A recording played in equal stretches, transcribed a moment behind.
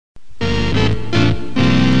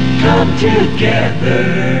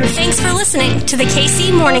together. Thanks for listening to the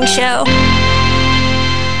KC Morning Show.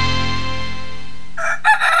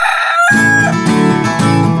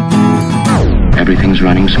 Everything's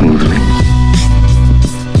running smoothly.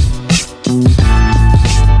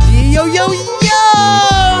 Yo, yo, yo!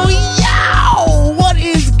 Yo! What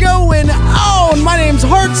is going on? My name's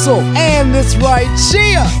Hartzell, and this right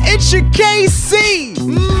here, it's your KC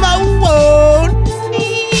Morning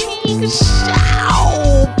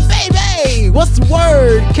Show, baby! What's the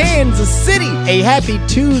word? Kansas City. A happy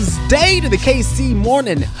Tuesday to the KC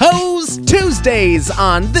Morning Hoes. Tuesdays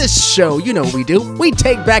on this show, you know we do. We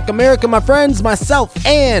take back America, my friends, myself,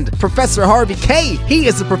 and Professor Harvey Kaye. He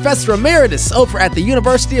is a professor emeritus over at the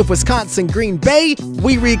University of Wisconsin, Green Bay.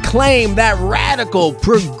 We reclaim that radical,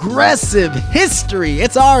 progressive history.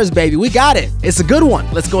 It's ours, baby. We got it. It's a good one.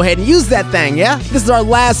 Let's go ahead and use that thing, yeah? This is our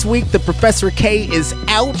last week that Professor Kaye is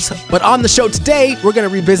out. But on the show today, we're going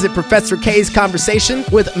to revisit Professor Kaye's conversation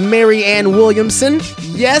with Mary Ann Williamson.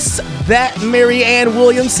 Yes, that Mary Ann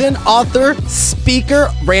Williamson, author, speaker,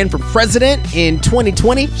 ran for president in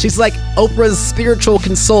 2020. She's like Oprah's spiritual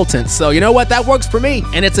consultant. So you know what? That works for me.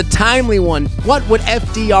 And it's a timely one. What would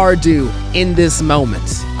FDR do in this moment?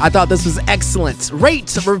 I thought this was excellent.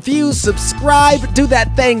 Rate, review, subscribe, do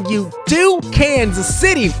that thing you do. Kansas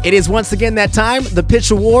City. It is once again that time. The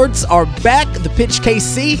Pitch Awards are back. The Pitch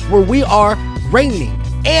KC, where we are reigning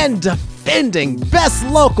and defending best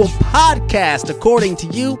local podcast according to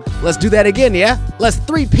you. Let's do that again, yeah? Let's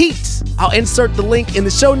three-peat. I'll insert the link in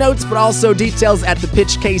the show notes, but also details at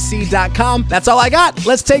thepitchkc.com. That's all I got.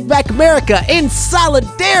 Let's take back America in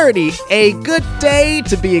solidarity. A good day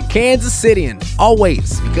to be a Kansas Citian.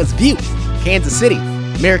 Always, because of you. Kansas City.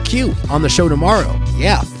 Mayor Q on the show tomorrow.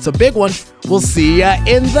 Yeah, it's a big one. We'll see ya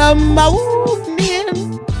in the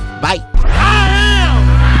morning. Bye.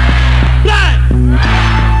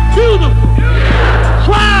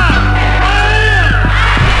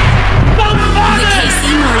 The KC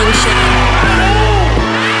Morning Show.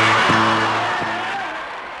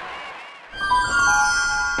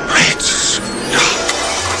 It's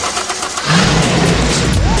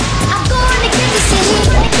I'm going to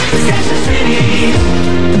Kansas City.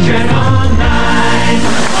 Channel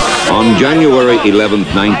 9. On January 11th,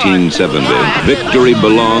 1970, victory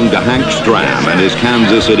belonged to Hank Stram and his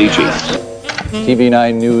Kansas City Chiefs.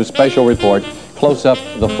 TV9 News special report, Close Up,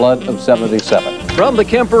 the Flood of 77. From the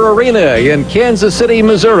Kemper Arena in Kansas City,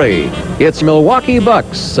 Missouri, it's Milwaukee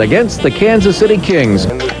Bucks against the Kansas City Kings.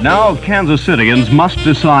 Now Kansas Cityans must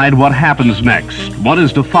decide what happens next. What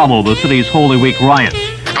is to follow the city's Holy Week riots?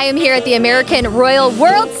 I am here at the American Royal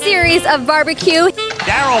World Series of Barbecue.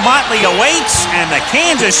 Darryl Motley awaits, and the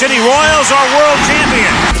Kansas City Royals are world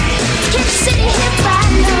champions.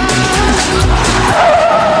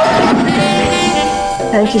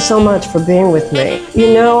 Thank you so much for being with me.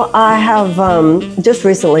 You know, I have just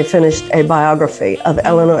recently finished a biography of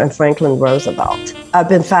Eleanor and Franklin Roosevelt. I've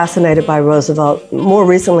been fascinated by Roosevelt more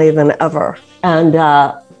recently than ever, and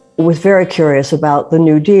was very curious about the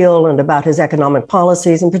New Deal and about his economic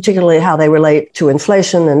policies, and particularly how they relate to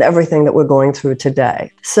inflation and everything that we're going through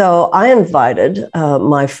today. So I invited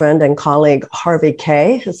my friend and colleague Harvey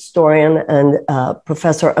Kaye, historian and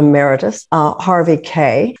professor emeritus, Harvey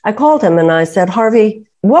Kaye. I called him and I said, Harvey,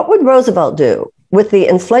 what would Roosevelt do with the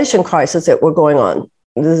inflation crisis that we're going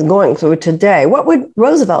through today? What would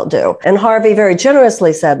Roosevelt do? And Harvey very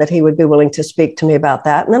generously said that he would be willing to speak to me about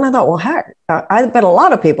that. And then I thought, well, heck, I bet a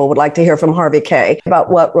lot of people would like to hear from Harvey Kaye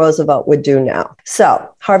about what Roosevelt would do now.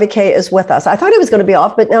 So Harvey Kaye is with us. I thought he was going to be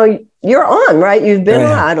off, but now you're on, right? You've been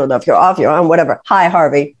on. I don't know if you're off, you're on, whatever. Hi,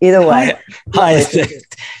 Harvey. Either way. Hi.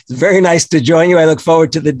 It's very nice to join you. I look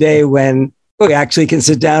forward to the day when we actually can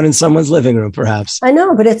sit down in someone's living room, perhaps. I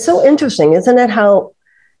know, but it's so interesting, isn't it? How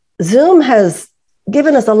Zoom has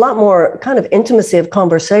given us a lot more kind of intimacy of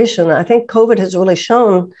conversation. I think COVID has really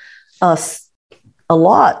shown us a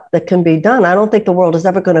lot that can be done. I don't think the world is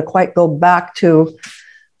ever going to quite go back to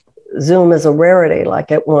Zoom as a rarity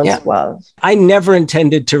like it once was. I never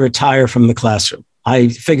intended to retire from the classroom. I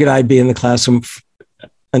figured I'd be in the classroom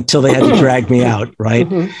until they had to drag me out, right?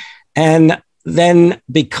 Mm-hmm. And then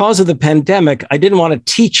because of the pandemic, I didn't want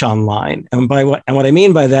to teach online. And what I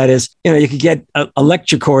mean by that is, you could get a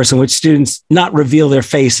lecture course in which students not reveal their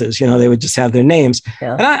faces. They would just have their names.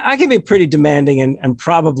 Yeah. And I can be pretty demanding and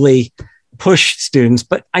probably push students,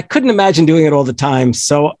 but I couldn't imagine doing it all the time.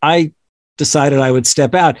 So I decided I would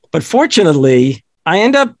step out. But fortunately, I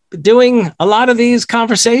end up doing a lot of these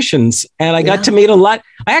conversations and I got to meet a lot.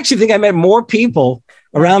 I actually think I met more people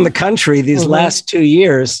around the country these last 2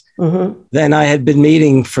 years than I had been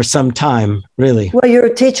meeting for some time, really. Well,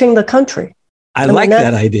 you're teaching the country. I like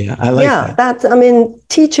that idea. I like that.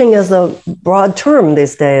 Teaching is a broad term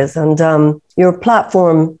these days, and your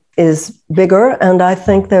platform is bigger, and I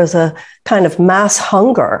think there's a kind of mass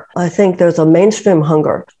hunger. I think there's a mainstream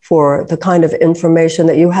hunger for the kind of information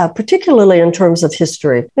that you have, particularly in terms of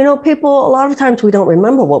history. People, a lot of times we don't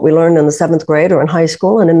remember what we learned in the 7th grade or in high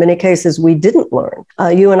school, and in many cases we didn't learn.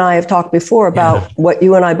 You and I have talked before about what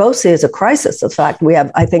you and I both see as a crisis. In fact, we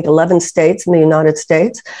have, I think, 11 states in the United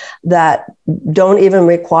States that don't even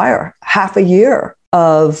require half a year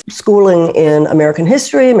of schooling in American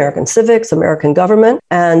history, American civics, American government.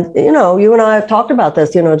 And, you and I have talked about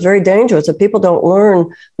this, it's very dangerous if people don't learn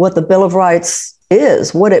what the Bill of Rights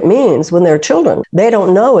is, what it means when they're children. They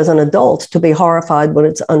don't know as an adult to be horrified when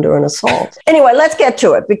it's under an assault. Anyway, let's get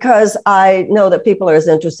to it, because I know that people are as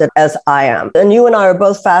interested as I am. And you and I are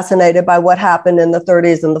both fascinated by what happened in the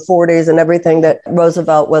 30s and the 40s and everything that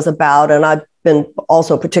Roosevelt was about. And I've been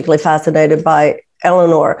also particularly fascinated by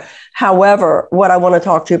Eleanor. However, what I want to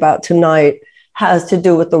talk to you about tonight has to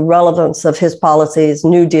do with the relevance of his policies,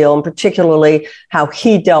 New Deal, and particularly how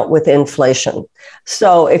he dealt with inflation.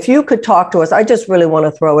 So if you could talk to us, I just really want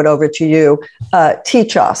to throw it over to you.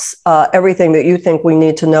 Teach us everything that you think we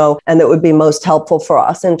need to know and that would be most helpful for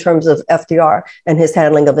us in terms of FDR and his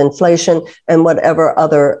handling of inflation and whatever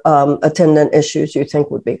other attendant issues you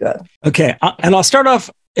think would be good. Okay. And I'll start off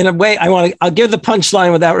in a way, I'll give the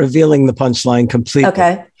punchline without revealing the punchline completely.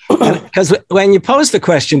 Okay. Because when you posed the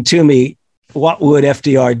question to me, what would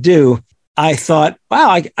FDR do? I thought,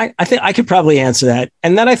 wow, I think I could probably answer that.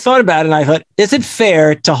 And then I thought about it and I thought, is it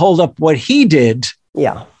fair to hold up what he did?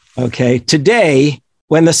 Yeah. Okay. Today,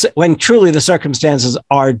 when truly the circumstances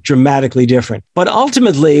are dramatically different. But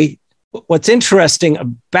ultimately, what's interesting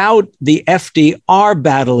about the FDR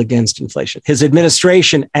battle against inflation, his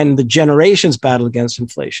administration and the generation's battle against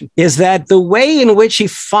inflation, is that the way in which he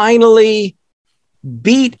finally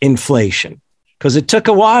beat inflation, because it took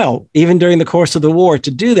a while, even during the course of the war,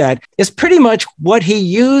 to do that, is pretty much what he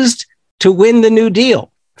used to win the New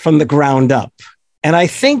Deal from the ground up. And I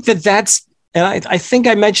think I think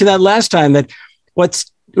I mentioned that last time, that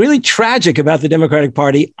what's really tragic about the Democratic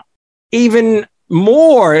Party, even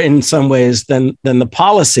more in some ways than the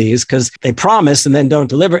policies, because they promise and then don't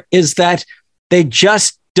deliver, is that they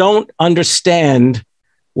just don't understand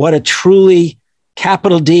what a truly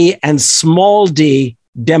capital D and small d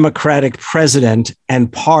Democratic president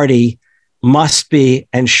and party must be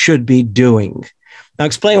and should be doing. Now,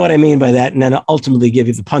 explain what I mean by that, and then I'll ultimately give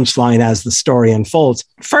you the punchline as the story unfolds.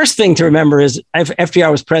 First thing to remember is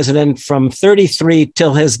FDR was president from 33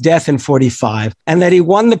 till his death in 45, and that he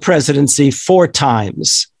won the presidency 4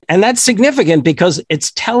 times. And that's significant because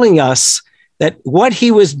it's telling us that what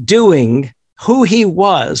he was doing, who he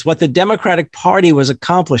was, what the Democratic Party was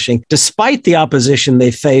accomplishing, despite the opposition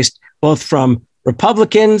they faced, both from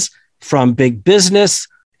Republicans, from big business,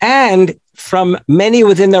 and from many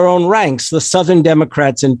within their own ranks, the Southern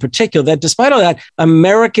Democrats in particular, that despite all that,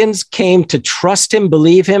 Americans came to trust him,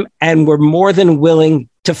 believe him, and were more than willing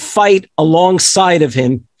to fight alongside of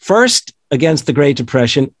him, first against the Great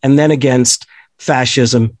Depression and then against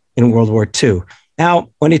fascism in World War II. Now,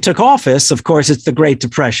 when he took office, of course, it's the Great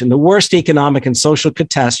Depression, the worst economic and social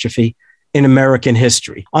catastrophe in American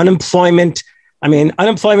history. Unemployment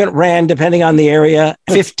ran, depending on the area,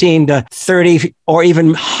 15 to 30 or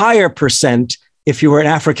even higher percent if you were an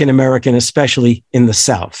African American, especially in the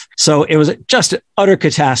South. So it was just an utter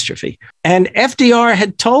catastrophe. And FDR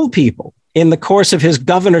had told people in the course of his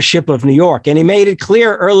governorship of New York, and he made it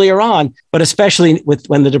clear earlier on, but especially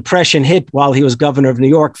when the Depression hit while he was governor of New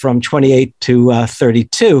York from 28 to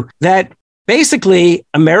 32, that basically,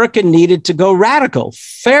 America needed to go radical,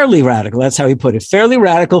 fairly radical. That's how he put it, fairly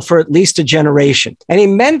radical for at least a generation. And he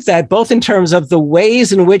meant that both in terms of the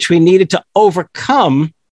ways in which we needed to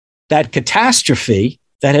overcome that catastrophe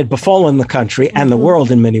that had befallen the country and the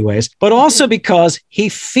world in many ways, but also because he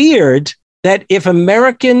feared that if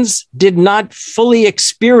Americans did not fully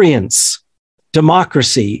experience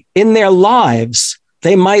democracy in their lives,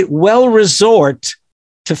 they might well resort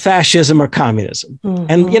to fascism or communism. Mm-hmm.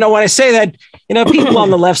 And, when I say that, people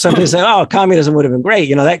on the left sometimes say, oh, communism would have been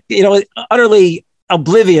great. Utterly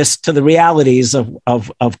oblivious to the realities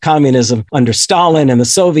of communism under Stalin and the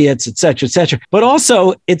Soviets, et cetera, et cetera. But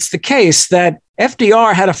also it's the case that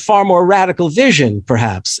FDR had a far more radical vision,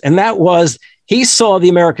 perhaps. And that was, he saw the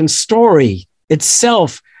American story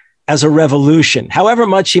itself as a revolution. However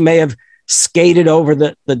much he may have skated over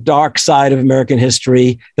the dark side of American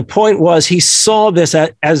history, the point was he saw this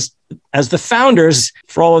as the founders,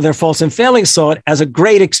 for all of their faults and failings, saw it as a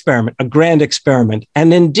great experiment, a grand experiment.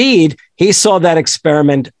 And indeed, he saw that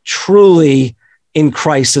experiment truly in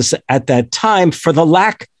crisis at that time for the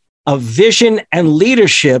lack of vision and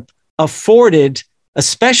leadership afforded,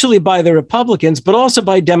 especially by the Republicans, but also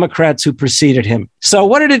by Democrats who preceded him. So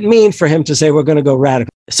what did it mean for him to say, we're going to go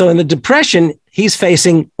radical? So in the Depression, he's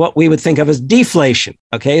facing what we would think of as deflation.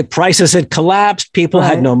 Okay. Prices had collapsed. People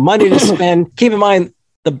had no money to spend. Keep in mind,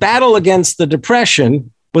 the battle against the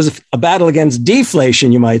Depression was a battle against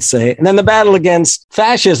deflation, you might say. And then the battle against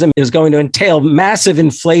fascism is going to entail massive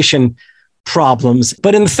inflation problems.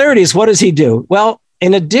 But in the 30s, what does he do? Well,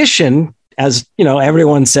 in addition, as you know,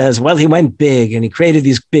 everyone says, well, he went big and he created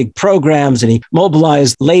these big programs and he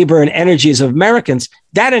mobilized labor and energies of Americans.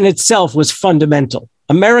 That in itself was fundamental.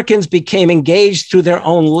 Americans became engaged through their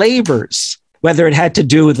own labors, whether it had to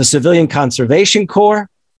do with the Civilian Conservation Corps,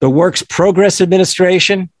 the Works Progress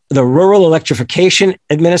Administration, the Rural Electrification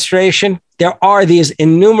Administration. There are these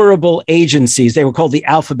innumerable agencies. They were called the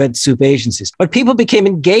alphabet soup agencies, but people became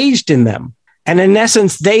engaged in them. And in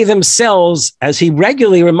essence, they themselves, as he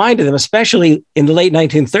regularly reminded them, especially in the late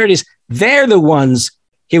 1930s, they're the ones,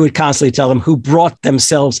 he would constantly tell them, who brought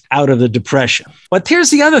themselves out of the Depression. But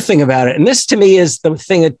here's the other thing about it. And this to me is the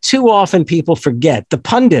thing that too often people forget. The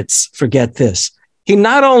pundits forget this. He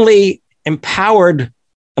not only empowered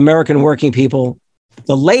American working people,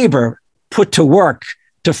 the labor put to work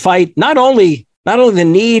to fight not only the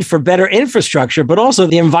need for better infrastructure, but also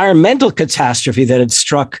the environmental catastrophe that had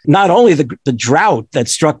struck not only the drought that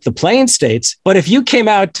struck the plain states, but if you came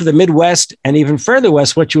out to the Midwest and even further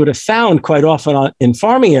west, what you would have found quite often in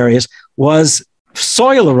farming areas was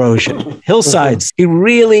soil erosion, hillsides. He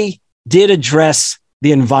really did address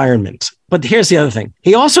the environment. But here's the other thing.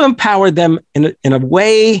 He also empowered them in a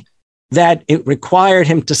way that it required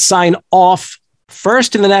him to sign off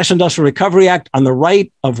first in the National Industrial Recovery Act on the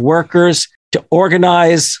right of workers to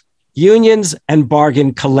organize unions and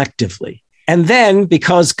bargain collectively. And then,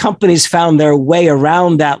 because companies found their way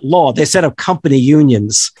around that law, they set up company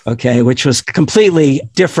unions, okay, which was a completely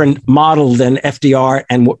different model than FDR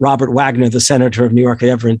and what Robert Wagner, the senator of New York, had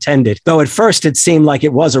ever intended. Though at first it seemed like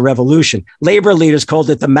it was a revolution. Labor leaders called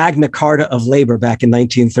it the Magna Carta of labor back in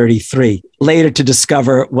 1933. Later to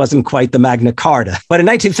discover it wasn't quite the Magna Carta. But in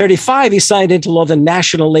 1935, he signed into law the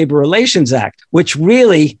National Labor Relations Act, which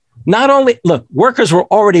really not only, look, workers were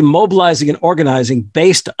already mobilizing and organizing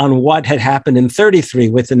based on what had happened in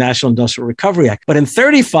 33 with the National Industrial Recovery Act. But in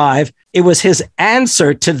 35, it was his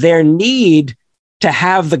answer to their need to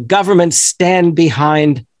have the government stand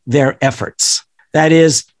behind their efforts. That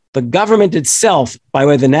is, the government itself, by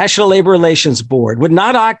way of the National Labor Relations Board, would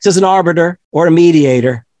not act as an arbiter or a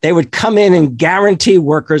mediator. They would come in and guarantee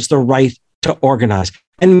workers the right to organize.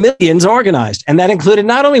 And millions organized. And that included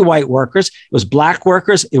not only white workers, it was black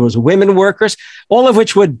workers, it was women workers, all of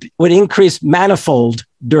which would increase manifold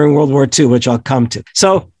during World War II, which I'll come to.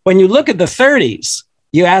 So when you look at the 30s,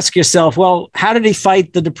 you ask yourself, well, how did he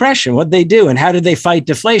fight the Depression? What did they do? And how did they fight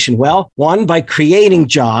deflation? Well, one, by creating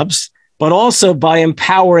jobs, but also by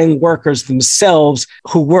empowering workers themselves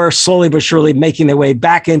who were slowly but surely making their way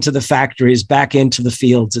back into the factories, back into the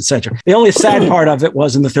fields, et cetera. The only sad part of it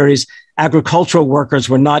was in the 30s, agricultural workers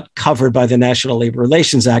were not covered by the National Labor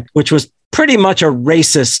Relations Act, which was pretty much a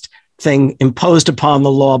racist thing imposed upon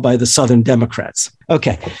the law by the Southern Democrats.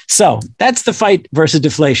 Okay, so that's the fight versus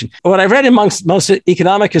deflation. What I've read amongst most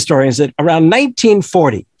economic historians that around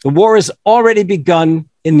 1940, the war has already begun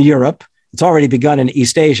in Europe. It's already begun in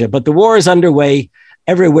East Asia, but the war is underway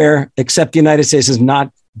everywhere except the United States is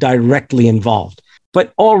not directly involved.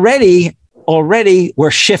 But already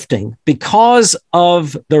we're shifting because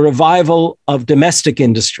of the revival of domestic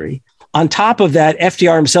industry. On top of that,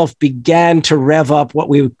 FDR himself began to rev up what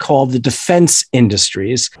we would call the defense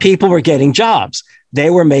industries. People were getting jobs. They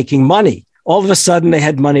were making money. All of a sudden, they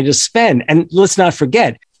had money to spend. And let's not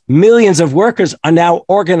forget, millions of workers are now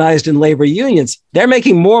organized in labor unions. They're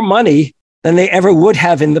making more money than they ever would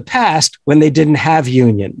have in the past when they didn't have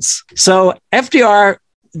unions. So FDR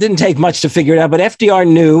didn't take much to figure it out, but FDR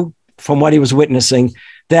knew from what he was witnessing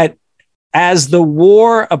that as the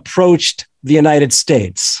war approached the United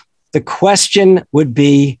States, the question would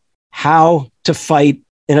be how to fight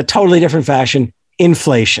in a totally different fashion,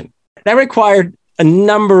 inflation. That required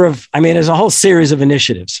there's a whole series of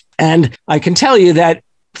initiatives. And I can tell you that,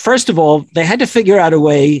 first of all, they had to figure out a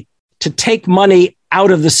way to take money out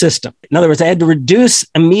of the system. In other words, they had to reduce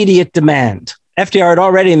immediate demand. FDR had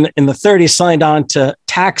already in the 30s signed on to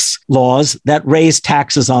tax laws that raised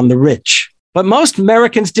taxes on the rich. But most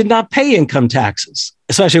Americans did not pay income taxes,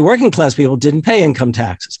 especially working class people didn't pay income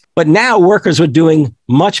taxes. But now workers were doing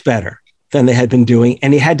much better than they had been doing,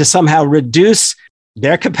 and he had to somehow reduce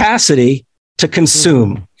their capacity to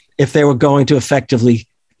consume if they were going to effectively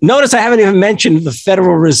Notice I haven't even mentioned the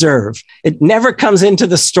Federal Reserve. It never comes into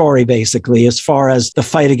the story, basically, as far as the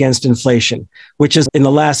fight against inflation, which is in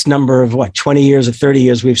the last number of 20 years or 30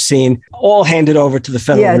 years, we've seen all handed over to the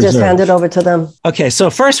Federal Reserve. Yeah, just handed over to them. Okay, so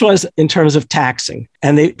first was in terms of taxing,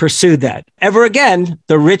 and they pursued that. Ever again,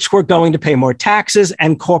 the rich were going to pay more taxes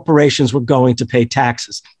and corporations were going to pay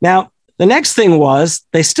taxes. Now, the next thing was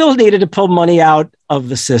they still needed to pull money out of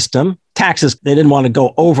the system. Taxes, they didn't want to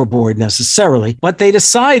go overboard necessarily, but they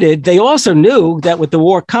decided, they also knew that with the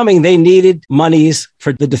war coming, they needed monies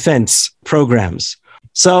for the defense programs.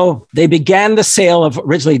 So they began the sale of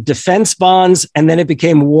originally defense bonds, and then it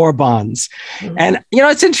became war bonds. Mm-hmm. And,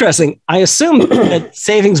 it's interesting. I assume that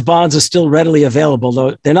savings bonds are still readily available,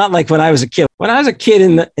 though they're not like when I was a kid. When I was a kid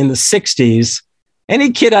in the 60s,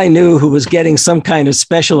 any kid I knew who was getting some kind of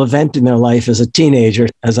special event in their life as a teenager,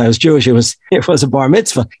 as I was Jewish, it was a bar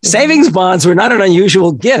mitzvah. Mm-hmm. Savings bonds were not an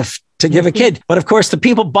unusual gift to give a kid. But of course, the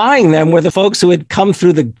people buying them were the folks who had come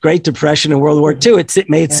through the Great Depression and World War II. It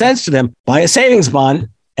made sense to them. Buy a savings bond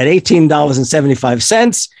at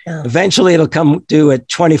 $18.75. Eventually, it'll come due at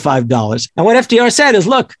 $25. And what FDR said is,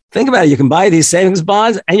 look, think about it. You can buy these savings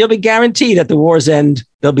bonds and you'll be guaranteed at the war's end,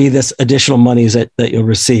 there'll be this additional monies that you'll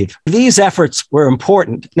receive. These efforts were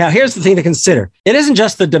important. Now, here's the thing to consider. It isn't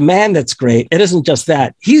just the demand that's great. It isn't just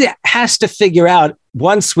that. He has to figure out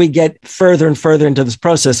once we get further and further into this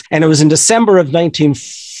process. And it was in December of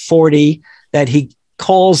 1940 that he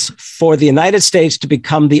calls for the United States to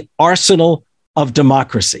become the arsenal of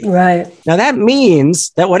democracy. Right. Now, that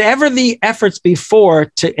means that whatever the efforts before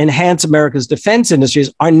to enhance America's defense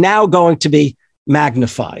industries are now going to be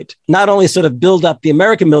magnified. Not only sort of build up the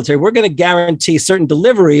American military, we're going to guarantee certain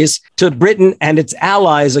deliveries to Britain and its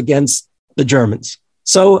allies against the Germans.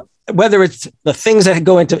 So whether it's the things that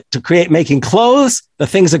go into create making clothes, the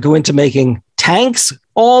things that go into making tanks,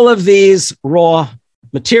 all of these raw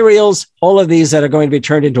materials, all of these that are going to be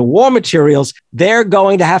turned into war materials, they're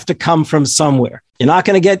going to have to come from somewhere. You're not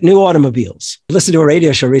going to get new automobiles. I listened to a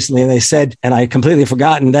radio show recently and they said, and I completely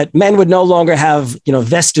forgotten, that men would no longer have,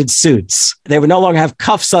 vested suits. They would no longer have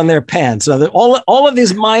cuffs on their pants. So all of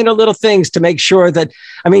these minor little things to make sure that,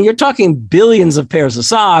 you're talking billions of pairs of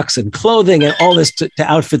socks and clothing and all this to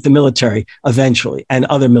outfit the military eventually and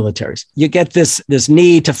other militaries. You get this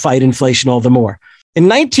need to fight inflation all the more. In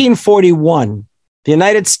 1941, the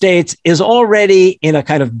United States is already in a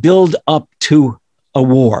kind of build up to a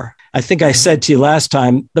war. I think I said to you last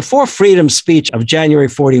time, the For Freedom speech of January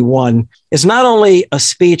 41 is not only a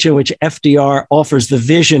speech in which FDR offers the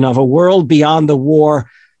vision of a world beyond the war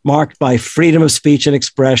marked by freedom of speech and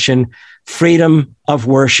expression, freedom of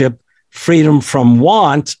worship, freedom from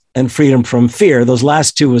want, and freedom from fear. Those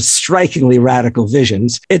last two was strikingly radical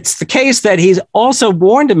visions. It's the case that he's also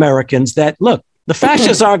warned Americans that, look, the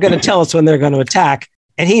fascists aren't going to tell us when they're going to attack.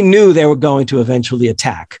 And he knew they were going to eventually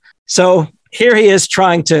attack. So here he is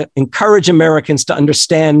trying to encourage Americans to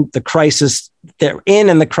understand the crisis they're in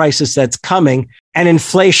and the crisis that's coming. And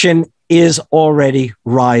inflation is already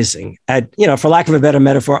rising at, for lack of a better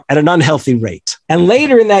metaphor, at an unhealthy rate. And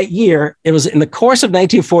later in that year, it was in the course of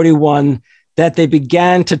 1941 that they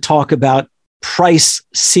began to talk about price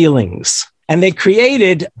ceilings. And they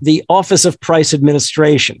created the Office of Price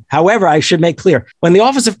Administration. However, I should make clear, when the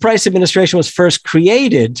Office of Price Administration was first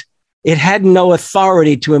created, it had no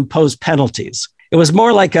authority to impose penalties. It was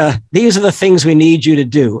more like these are the things we need you to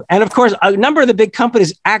do. And of course, a number of the big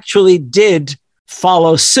companies actually did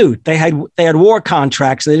follow suit. They had war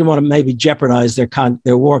contracts. They didn't want to maybe jeopardize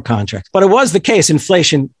their war contracts. But it was the case.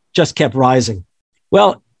 Inflation just kept rising.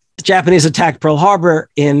 Well, the Japanese attacked Pearl Harbor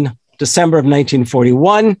in December of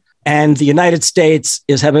 1941. And the United States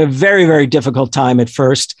is having a very, very difficult time at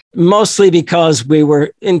first, mostly because we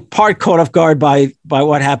were in part caught off guard by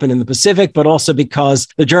what happened in the Pacific, but also because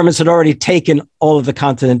the Germans had already taken all of the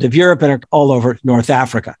continent of Europe and are all over North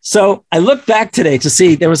Africa. So I look back today to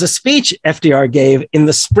see there was a speech FDR gave in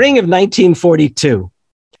the spring of 1942.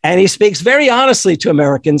 And he speaks very honestly to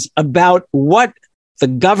Americans about what the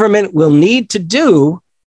government will need to do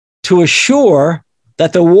to assure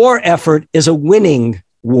that the war effort is a winning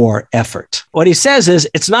war effort. What he says is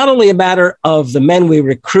it's not only a matter of the men we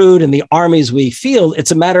recruit and the armies we field,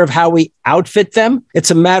 it's a matter of how we outfit them.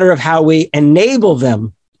 It's a matter of how we enable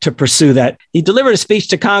them to pursue that. He delivered a speech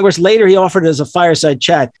to Congress. Later, he offered it as a fireside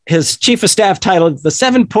chat. His chief of staff titled The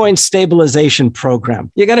 7-Point Stabilization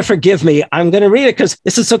Program. You got to forgive me. I'm going to read it because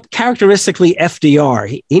this is so characteristically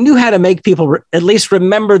FDR. He knew how to make people at least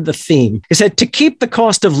remember the theme. He said, to keep the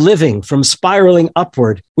cost of living from spiraling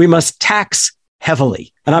upward, we must tax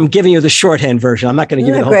heavily. And I'm giving you the shorthand version. I'm not going to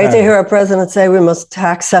give you the whole Great paragraph. to hear a president say we must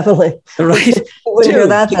tax heavily. Right. We wouldn't hear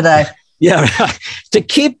that today. Yeah. To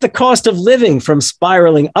keep the cost of living from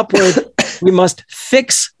spiraling upward, we must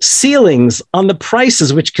fix ceilings on the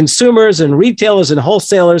prices which consumers and retailers and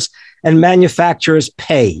wholesalers and manufacturers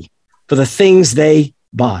pay for the things they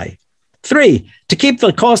buy. 3, to keep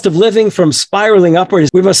the cost of living from spiraling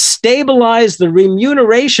upwards, we must stabilize the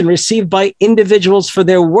remuneration received by individuals for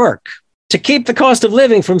their work. To keep the cost of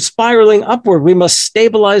living from spiraling upward, we must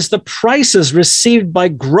stabilize the prices received by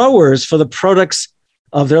growers for the products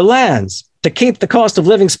of their lands. To keep the cost of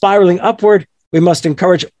living spiraling upward, we must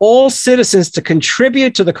encourage all citizens to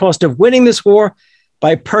contribute to the cost of winning this war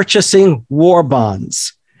by purchasing war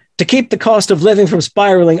bonds. To keep the cost of living from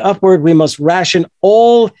spiraling upward, we must ration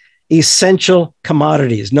all essential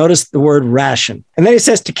commodities. Notice the word ration. And then he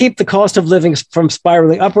says, to keep the cost of living from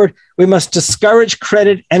spiraling upward, we must discourage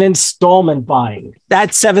credit and installment buying. That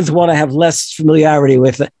 7th one I have less familiarity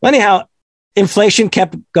with. Anyhow, inflation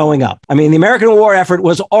kept going up. I mean, the American war effort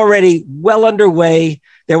was already well underway.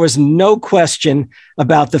 There was no question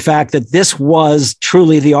about the fact that this was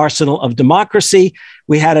truly the arsenal of democracy.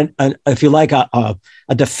 We had, if you like, a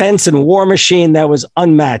defense and war machine that was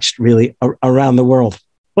unmatched, really, around the world.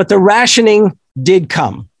 But the rationing did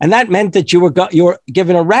come. And that meant that you were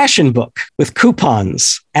given a ration book with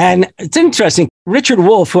coupons. And it's interesting. Richard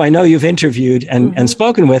Wolff, who I know you've interviewed and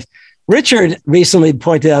spoken with, Richard recently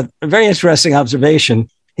pointed out a very interesting observation.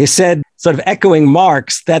 He said, sort of echoing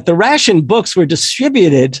Marx, that the ration books were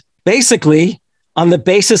distributed basically on the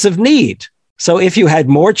basis of need. So if you had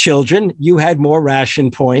more children, you had more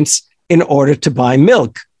ration points in order to buy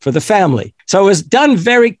milk for the family. So it was done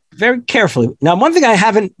very, very carefully. Now, one thing I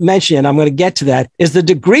haven't mentioned, and I'm going to get to that, is the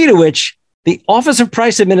degree to which the Office of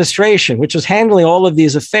Price Administration, which was handling all of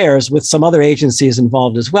these affairs with some other agencies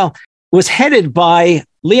involved as well, was headed by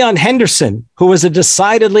Leon Henderson, who was a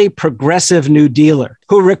decidedly progressive New Dealer,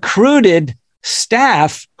 who recruited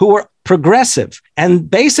staff who were progressive. And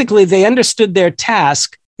basically, they understood their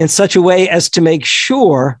task in such a way as to make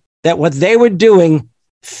sure that what they were doing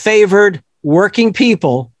favored working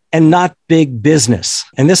people and not big business.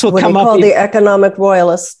 And this will come up. Called the economic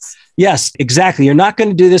royalists. Yes, exactly. You're not going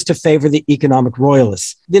to do this to favor the economic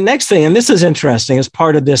royalists. The next thing, and this is interesting as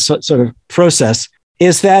part of this sort of process,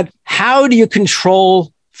 is that how do you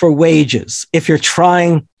control for wages if you're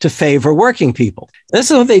trying to favor working people? This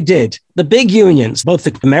is what they did. The big unions, both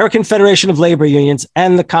the American Federation of Labor Unions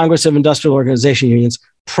and the Congress of Industrial Organization Unions,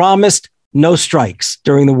 promised no strikes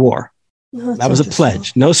during the war. Oh, that was a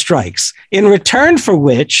pledge, no strikes. In return for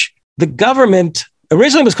which, the government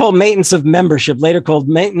originally was called maintenance of membership, later called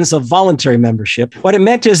maintenance of voluntary membership. What it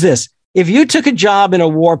meant is this: if you took a job in a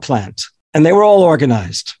war plant, and they were all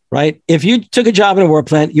organized, right? If you took a job in a war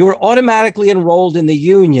plant, you were automatically enrolled in the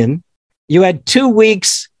union. You had 2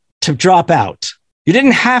 weeks to drop out. You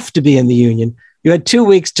didn't have to be in the union. You had 2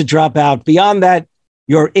 weeks to drop out. Beyond that,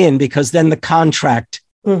 you're in, because then the contract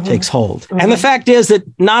takes hold. And the fact is that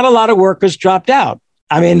not a lot of workers dropped out.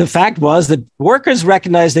 I mean, the fact was that workers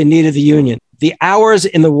recognized they needed the union. The hours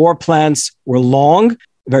in the war plants were long,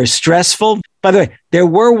 very stressful. By the way, there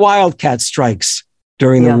were wildcat strikes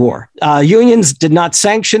during the war. Unions did not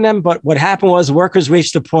sanction them, but what happened was workers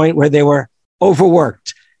reached a point where they were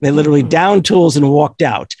overworked. They literally downed tools and walked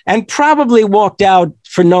out, and probably walked out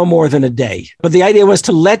for no more than a day. But the idea was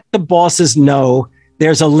to let the bosses know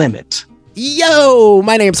there's a limit. Yo,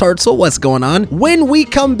 my name's Hartzell. What's going on? When we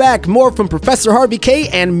come back, more from Professor Harvey Kaye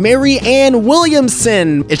and Mary Ann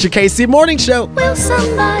Williamson. It's your KC Morning Show. Will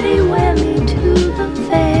somebody wear me to the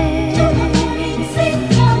fair?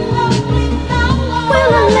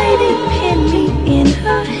 Will a lady pin me in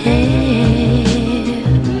her hair?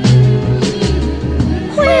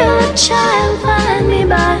 Will a child find me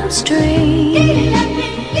by a string?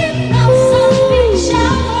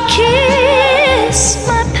 Kiss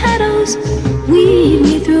my petals, weave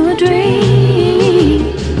me through a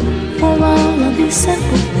dream. For all of these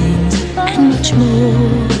simple things and much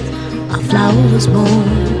more, a flower was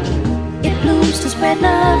born. It blooms to spread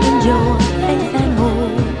love and joy, faith and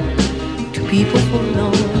hope to people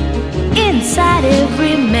forlorn. Inside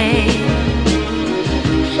every man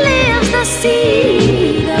lives the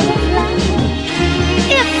seed of a flower.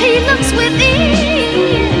 If he looks within,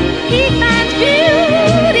 he finds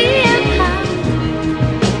beauty and power.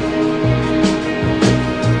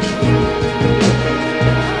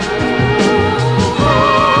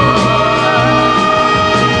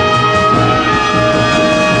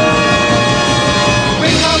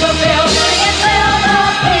 Ring all the bells, ring and tell the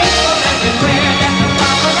people everywhere that the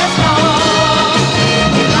flower has gone.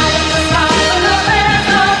 Light up the sky with a band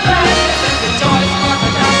of gladness and rejoice, for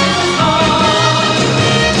the darkness is gone.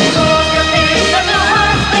 Let go of your fears, let the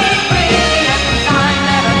heart beat free.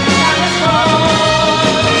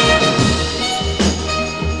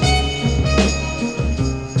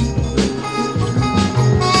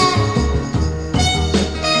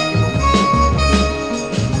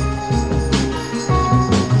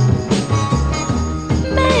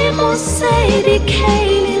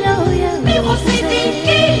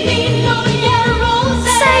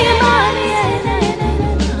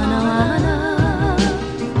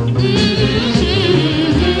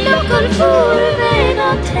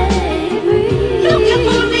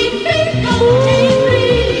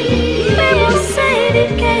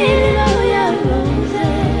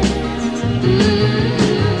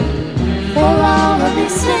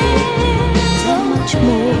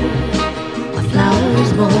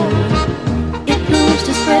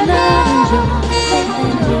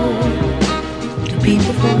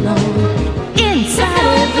 People forlorn. Inside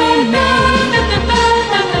every man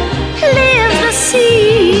lives the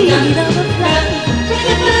seed of a flower.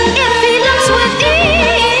 If he looks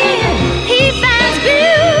within, he finds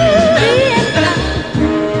beauty and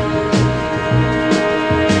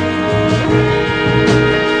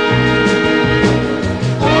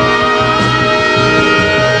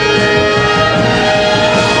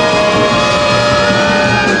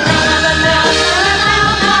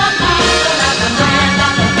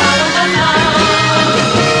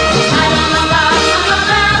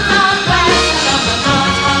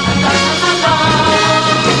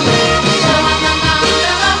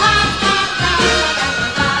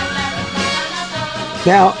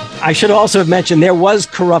Now, I should also have mentioned there was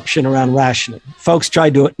corruption around rationing. Folks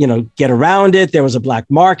tried to, get around it. There was a black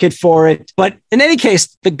market for it. But in any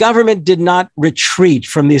case, the government did not retreat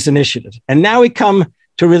from these initiatives. And now we come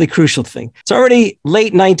to a really crucial thing. It's already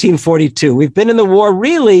late 1942. We've been in the war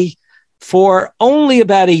really for only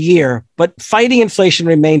about a year, but fighting inflation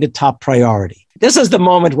remained a top priority. This is the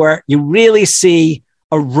moment where you really see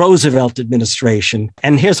a Roosevelt administration.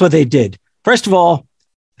 And here's what they did. First of all,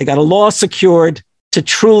 they got a law secured to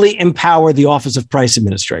truly empower the Office of Price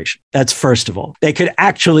Administration. That's first of all. They could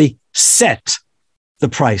actually set the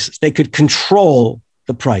prices. They could control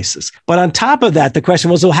the prices. But on top of that, the question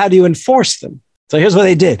was, well, how do you enforce them? So here's what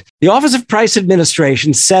they did. The Office of Price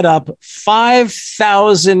Administration set up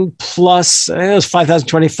 5,000 plus, I think it was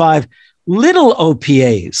 5,025 little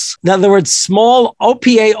OPAs. In other words, small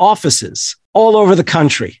OPA offices all over the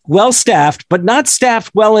country, well-staffed, but not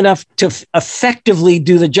staffed well enough to effectively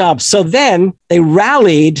do the job. So then they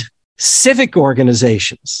rallied civic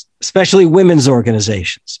organizations, especially women's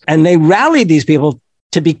organizations. And they rallied these people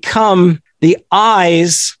to become the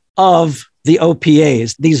eyes of the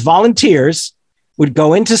OPAs. These volunteers would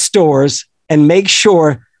go into stores and make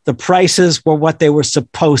sure the prices were what they were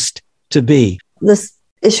supposed to be. This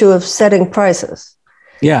issue of setting prices.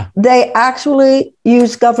 Yeah. They actually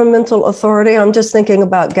use governmental authority. I'm just thinking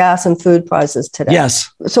about gas and food prices today.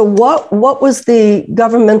 Yes. So what was the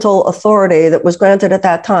governmental authority that was granted at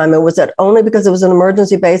that time? And was it only because it was an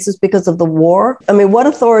emergency basis because of the war? I mean, what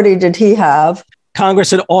authority did he have?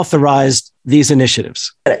 Congress had authorized these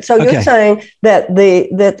initiatives. So you're saying that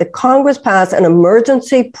the Congress passed an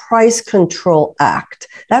Emergency Price Control Act.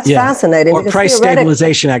 That's fascinating. Or Price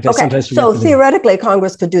Stabilization Act. Okay. So theoretically,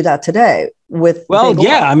 Congress could do that today with. Well,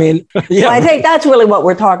 yeah. I mean, yeah. So I think that's really what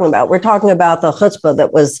we're talking about. We're talking about the chutzpah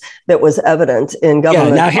that was evident in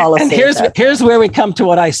government policy. And here's where we come to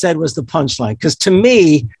what I said was the punchline. Because to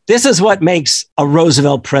me, this is what makes a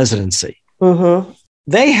Roosevelt presidency. Mm-hmm.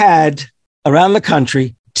 They had around the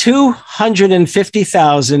country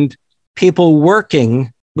 250,000 people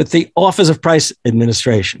working with the Office of Price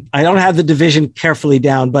Administration. I don't have the division carefully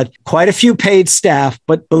down, but quite a few paid staff.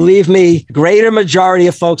 But believe me, greater majority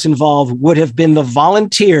of folks involved would have been the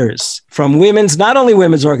volunteers from not only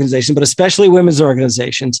women's organizations, but especially women's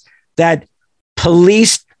organizations that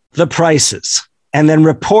policed the prices and then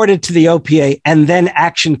reported to the OPA, and then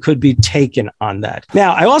action could be taken on that.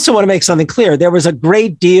 Now, I also want to make something clear. There was a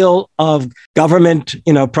great deal of government,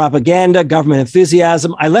 propaganda, government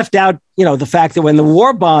enthusiasm. I left out, the fact that when the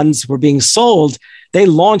war bonds were being sold, they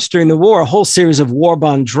launched during the war a whole series of war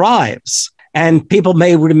bond drives. And people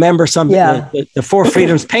may remember the Four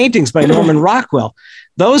Freedoms paintings by Norman Rockwell.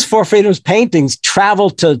 Those Four Freedoms paintings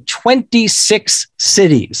traveled to 26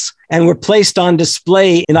 cities and were placed on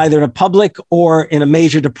display in either a public or in a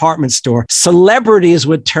major department store. Celebrities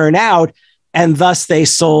would turn out, and thus they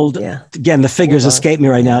sold, again, the figures escape me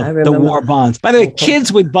right now, the war bonds. By the way,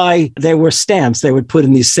 kids would there were stamps they would put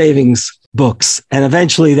in these savings books, and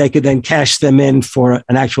eventually they could then cash them in for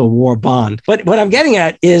an actual war bond. But what I'm getting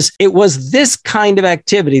at is it was this kind of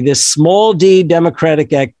activity, this small d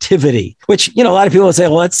democratic activity, which, a lot of people would say,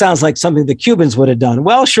 well, that sounds like something the Cubans would have done.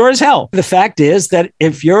 Well, sure as hell. The fact is that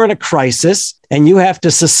if you're in a crisis and you have to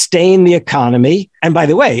sustain the economy, and by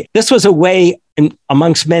the way, this was a way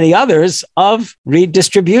amongst many others of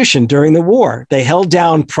redistribution during the war. They held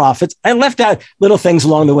down profits. I left out little things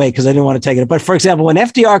along the way because I didn't want to take it. But for example, when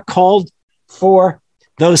FDR called for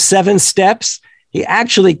those 7 steps, he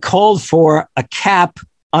actually called for a cap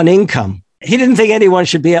on income. He didn't think anyone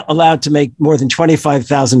should be allowed to make more than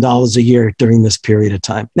 $25,000 a year during this period of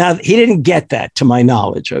time. Now, he didn't get that, to my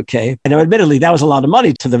knowledge, okay? And admittedly, that was a lot of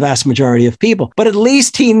money to the vast majority of people. But at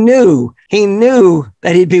least he knew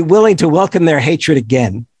that he'd be willing to welcome their hatred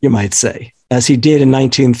again, you might say, as he did in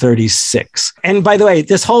 1936. And by the way,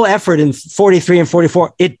 this whole effort in 43 and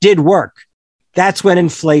 44, it did work. That's when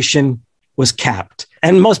inflation was capped.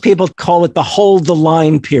 And most people call it the hold the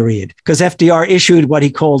line period, because FDR issued what he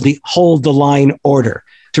called the hold the line order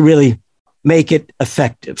to really make it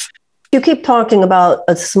effective. You keep talking about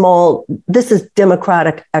this is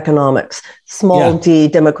democratic economics, d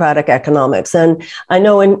democratic economics. And I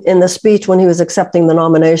know in the speech when he was accepting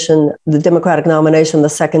the Democratic nomination the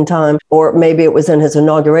second time, or maybe it was in his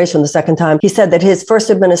inauguration the second time, he said that his first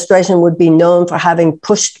administration would be known for having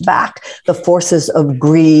pushed back the forces of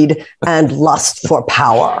greed and lust for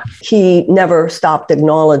power. He never stopped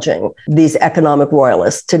acknowledging these economic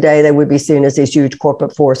royalists. Today, they would be seen as these huge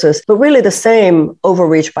corporate forces, but really the same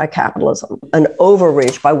overreach by capitalism, an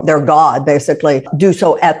overreach by their God, basically, do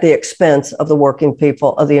so at the expense of the working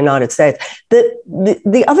people of the United States.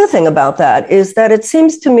 The other thing about that is that it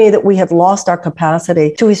seems to me that we have lost our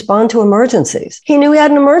capacity to respond to emergencies. He knew he had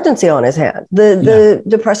an emergency on his hand. The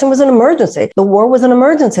Depression was an emergency. The war was an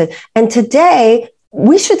emergency. And today,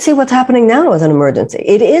 we should see what's happening now as an emergency.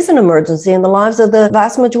 It is an emergency in the lives of the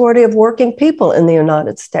vast majority of working people in the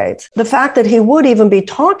United States. The fact that he would even be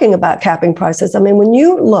talking about capping prices, I mean, when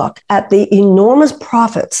you look at the enormous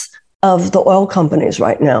profits of the oil companies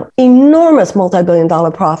right now, enormous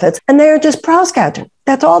multi-billion-dollar profits, and they are just price gouging.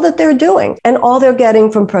 That's all that they're doing. And all they're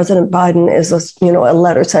getting from President Biden is a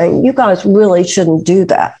letter saying, you guys really shouldn't do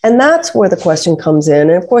that. And that's where the question comes in.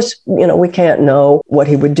 And of course, we can't know what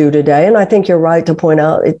he would do today. And I think you're right to point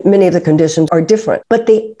out many of the conditions are different. But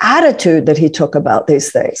the attitude that he took about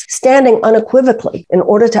these things, standing unequivocally in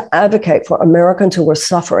order to advocate for Americans who were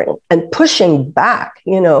suffering and pushing back,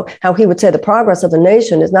 how he would say the progress of a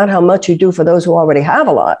nation is not how much you do for those who already have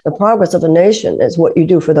a lot. The progress of a nation is what you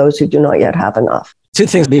do for those who do not yet have enough. Two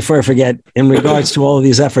things before I forget in regards to all of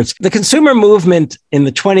these efforts. The consumer movement in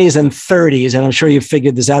the 20s and 30s, and I'm sure you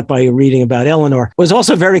figured this out by reading about Eleanor, was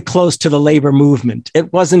also very close to the labor movement.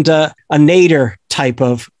 It wasn't a Nader type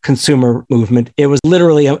of consumer movement. It was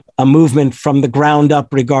literally a movement from the ground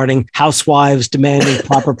up regarding housewives demanding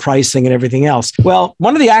proper pricing and everything else. Well,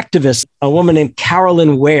 one of the activists, a woman named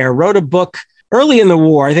Carolyn Ware, wrote a book early in the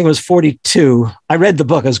war. I think it was 42. I read the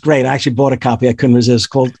book. It was great. I actually bought a copy. I couldn't resist.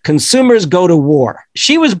 Called Consumers Go to War.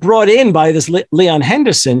 She was brought in by this Leon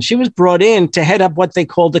Henderson. She was brought in to head up what they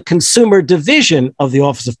called the consumer division of the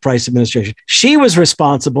Office of Price Administration. She was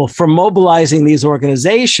responsible for mobilizing these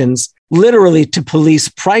organizations literally to police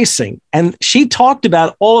pricing. And she talked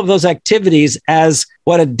about all of those activities as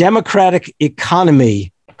what a democratic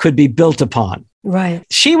economy could be built upon. Right.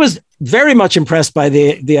 She was very much impressed by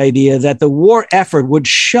the idea that the war effort would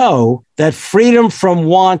show that freedom from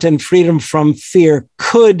want and freedom from fear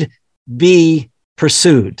could be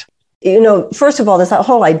pursued. First of all, there's that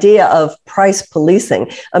whole idea of price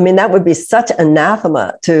policing. I mean, that would be such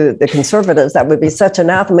anathema to the conservatives. That would be such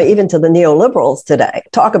anathema even to the neoliberals today.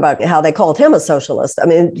 Talk about how they called him a socialist. I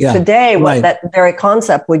mean, today, what that very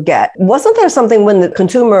concept would get. Wasn't there something when the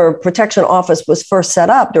Consumer Protection Office was first set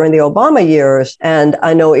up during the Obama years? And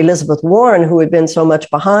I know Elizabeth Warren, who had been so much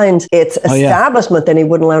behind its establishment, that he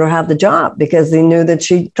wouldn't let her have the job because he knew that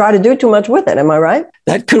she'd try to do too much with it. Am I right?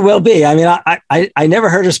 That could well be. I mean, I never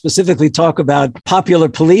heard her specifically talk about popular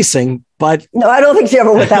policing, but... No, I don't think she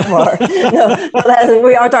ever went that far. No,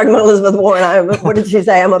 we are talking about Elizabeth Warren. What did she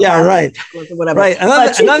say? I'm a right. Whatever. Right.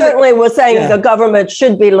 But she certainly was saying the government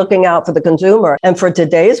should be looking out for the consumer. And for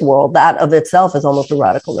today's world, that of itself is almost a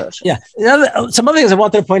radical notion. Yeah. Some other things I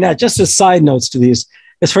want to point out, just as side notes to these,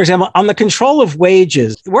 is, for example, on the control of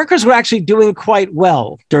wages, workers were actually doing quite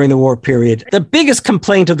well during the war period. The biggest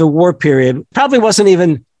complaint of the war period probably wasn't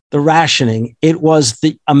even the rationing. It was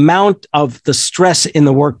the amount of the stress in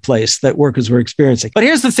the workplace that workers were experiencing. But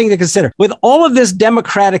here's the thing to consider. With all of this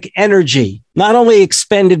democratic energy, not only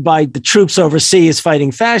expended by the troops overseas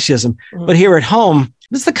fighting fascism, but here at home,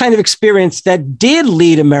 this is the kind of experience that did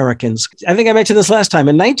lead Americans. I think I mentioned this last time.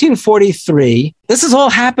 In 1943, this is all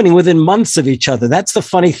happening within months of each other. That's the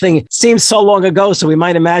funny thing. It seems so long ago, so we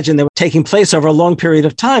might imagine they were taking place over a long period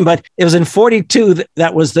of time. But it was in 42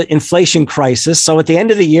 that was the inflation crisis. So at the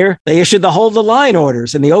end of the year, they issued the hold the line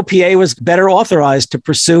orders, and the OPA was better authorized to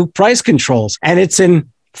pursue price controls. And it's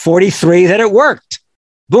in 43 that it worked.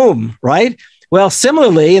 Boom, right? Well,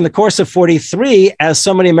 similarly, in the course of 43, as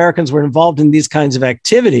so many Americans were involved in these kinds of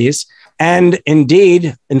activities, And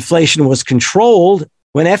indeed, inflation was controlled.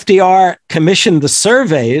 When FDR commissioned the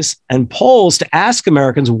surveys and polls to ask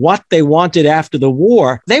Americans what they wanted after the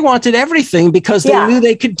war, they wanted everything because they knew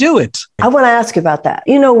they could do it. I want to ask you about that.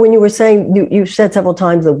 You know, when you were saying, you said several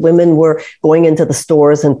times that women were going into the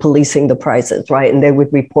stores and policing the prices, right? And they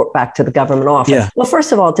would report back to the government office. Yeah. Well,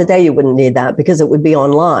 first of all, today you wouldn't need that because it would be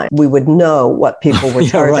online. We would know what people were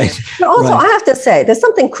charging. Right. But also, I have to say, there's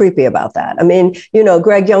something creepy about that. I mean, you know,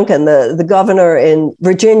 Greg Youngkin, the governor in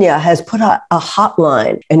Virginia, has put a hotline.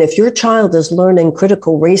 And if your child is learning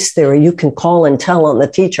critical race theory, you can call and tell on the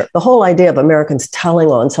teacher. The whole idea of Americans telling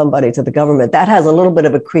on somebody to the government, that has a little bit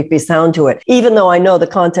of a creepy sound to it. Even though I know the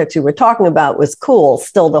context you were talking about was cool,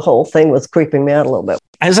 still the whole thing was creeping me out a little bit.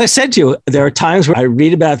 As I said to you, there are times where I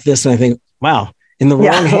read about this and I think, wow, in the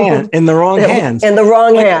wrong hand, in the wrong hands. In the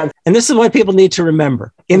wrong hands. And this is what people need to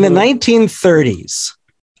remember. In the 1930s,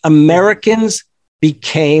 Americans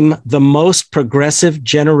became the most progressive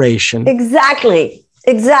generation. Exactly.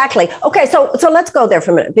 Okay, so let's go there for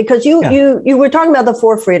a minute, because you were talking about the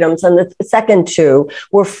four freedoms, and the second two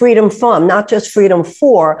were freedom from, not just freedom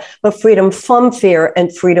for, but freedom from fear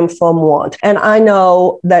and freedom from want. And I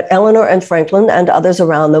know that Eleanor and Franklin and others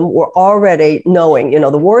around them were already knowing, you know,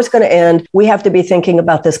 the war is going to end. We have to be thinking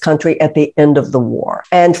about this country at the end of the war.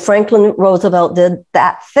 And Franklin Roosevelt did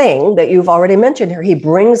that thing that you've already mentioned here. He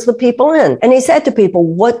brings the people in and he said to people,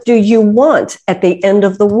 what do you want at the end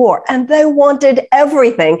of the war? And they wanted everything.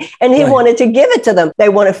 And he wanted to give it to them. They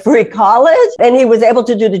wanted free college. And he was able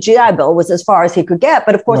to do the GI Bill, was as far as he could get.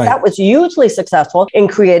 But of course, that was hugely successful in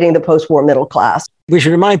creating the post-war middle class. We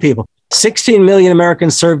should remind people, 16 million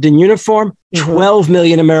Americans served in uniform. 12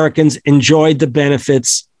 million Americans enjoyed the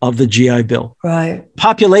benefits of the GI Bill. Right.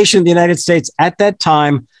 Population of the United States at that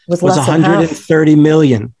time was 130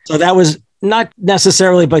 million. So that was not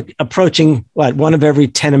necessarily, but approaching one of every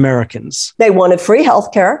 10 Americans. They wanted free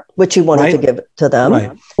health care, which he wanted to give to them.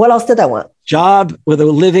 Right. What else did they want? Job with a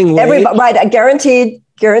living wage. A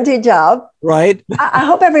guaranteed job. Right. I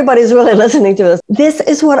hope everybody's really listening to this. This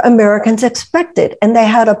is what Americans expected. And they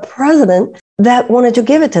had a president that wanted to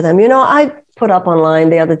give it to them. You know, I put up online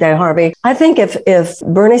the other day, Harvey, I think if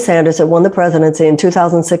Bernie Sanders had won the presidency in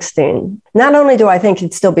 2016, not only do I think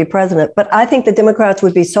he'd still be president, but I think the Democrats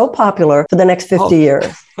would be so popular for the next 50 years,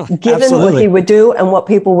 given what he would do and what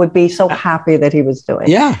people would be so happy that he was doing.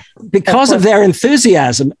 Yeah, because of their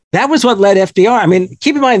enthusiasm. That was what led FDR. I mean,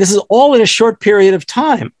 keep in mind, this is all in a short period of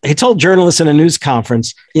time. He told journalists in a news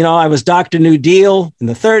conference, you know, I was Dr. New Deal in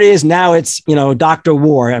the 30s. Now it's, you know, Dr.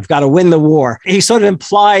 War. I've got to win the war. He sort of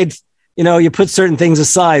implied, you know, you put certain things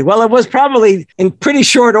aside. Well, it was probably in pretty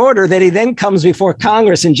short order that he then comes before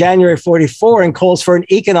Congress in January 44 and calls for an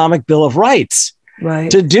economic Bill of Rights.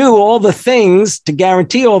 Right. To do all the things, to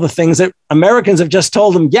guarantee all the things that Americans have just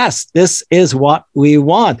told him, yes, this is what we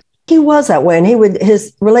want. He was that way. And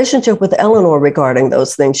his relationship with Eleanor regarding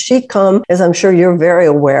those things, she'd come, as I'm sure you're very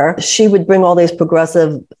aware, she would bring all these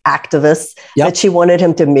progressive activists that she wanted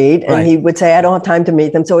him to meet. And he would say, I don't have time to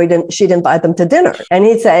meet them. So she'd invite them to dinner. And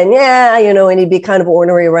he'd say, yeah, you know, and he'd be kind of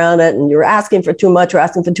ornery around it. And you're asking for too much.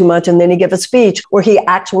 And then he'd give a speech where he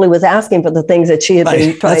actually was asking for the things that she had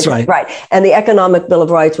been trying to. Right. And the Economic Bill of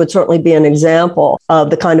Rights would certainly be an example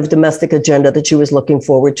of the kind of domestic agenda that she was looking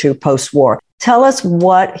forward to post-war. Tell us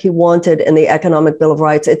what he wanted in the Economic Bill of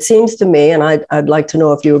Rights. It seems to me, and I'd like to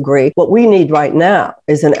know if you agree, what we need right now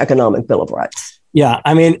is an Economic Bill of Rights. Yeah,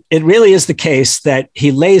 I mean, it really is the case that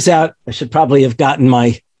he lays out. I should probably have gotten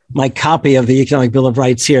my copy of the Economic Bill of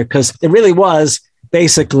Rights here, because it really was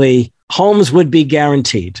basically homes would be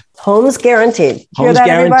guaranteed. Homes guaranteed. Homes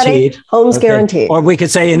guaranteed. Homes guaranteed. Or we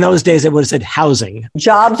could say in those days, it would have said housing.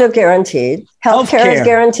 Jobs are guaranteed. Healthcare is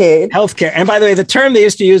guaranteed. Healthcare. And by the way, the term they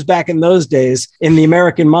used to use back in those days in the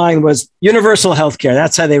American mind was universal healthcare.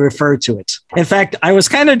 That's how they referred to it. In fact, I was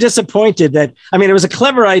kind of disappointed that, I mean, it was a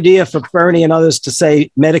clever idea for Bernie and others to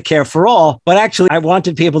say Medicare for all, but actually I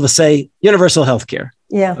wanted people to say universal healthcare.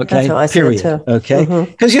 Yeah, okay. That's what I said too. Okay.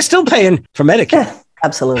 Because you're still paying for Medicare. Yeah,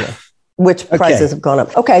 absolutely. Which prices have gone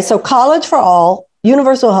up. Okay, so college for all,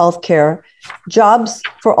 universal health care, jobs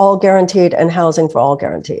for all guaranteed, and housing for all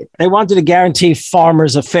guaranteed. They wanted to guarantee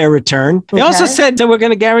farmers a fair return. They also said that we're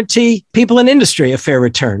going to guarantee people in industry a fair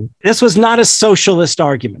return. This was not a socialist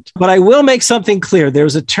argument. But I will make something clear.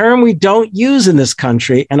 There's a term we don't use in this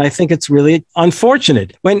country, and I think it's really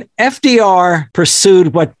unfortunate. When FDR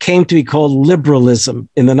pursued what came to be called liberalism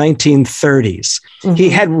in the 1930s, he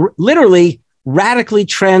had literally radically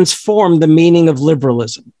transformed the meaning of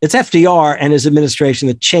liberalism. It's FDR and his administration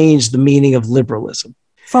that changed the meaning of liberalism.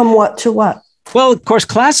 From what to what? Well, of course,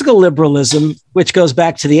 classical liberalism, which goes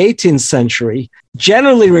back to the 18th century,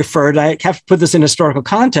 generally referred, I have to put this in historical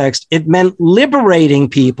context, it meant liberating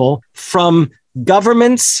people from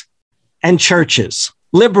governments and churches,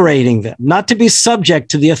 liberating them, not to be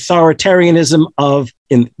subject to the authoritarianism of,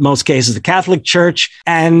 in most cases, the Catholic Church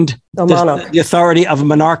and the authority of a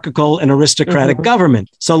monarchical and aristocratic government.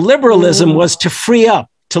 So liberalism was to free up,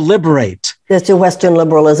 to liberate. That's your Western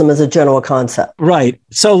liberalism as a general concept. Right.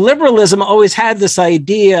 So liberalism always had this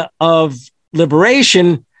idea of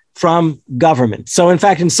liberation from government. So in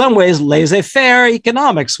fact, in some ways, laissez-faire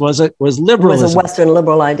economics was liberalism. It was a Western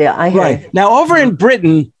liberal idea. I hear you. Now, over in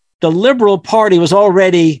Britain, the Liberal Party was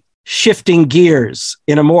already shifting gears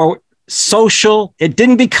in a more social, it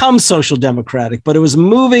didn't become social democratic, but it was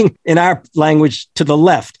moving, in our language, to the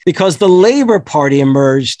left, because the Labour Party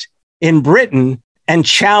emerged in Britain and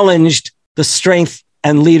challenged the strength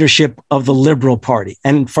and leadership of the Liberal Party.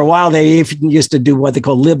 And for a while, they even used to do what they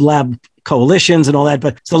call lib-lab coalitions and all that,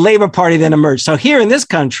 but the Labour Party then emerged. So here in this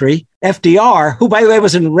country, FDR, who, by the way,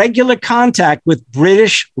 was in regular contact with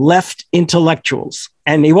British left intellectuals,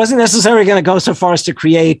 and he wasn't necessarily going to go so far as to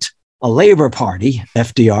create a Labour Party,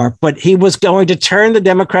 FDR, but he was going to turn the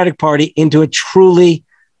Democratic Party into a truly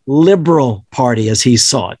liberal party as he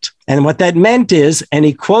saw it. And what that meant is, and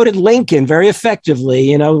he quoted Lincoln very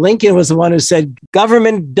effectively, Lincoln was the one who said,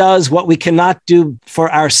 government does what we cannot do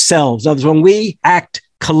for ourselves. In other words, when we act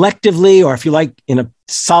collectively, or if you like, in a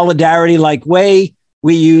solidarity-like way,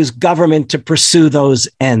 we use government to pursue those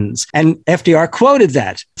ends. And FDR quoted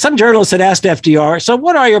that. Some journalists had asked FDR, so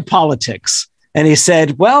what are your politics? And he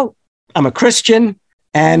said, well, I'm a Christian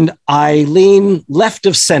and I lean left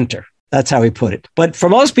of center. That's how he put it. But for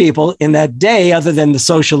most people in that day, other than the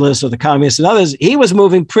socialists or the communists and others, he was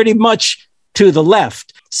moving pretty much to the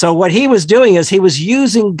left. So what he was doing is he was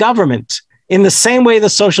using government in the same way the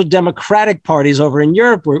social democratic parties over in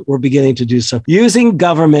Europe were beginning to do so, using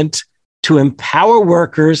government to empower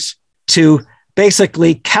workers, to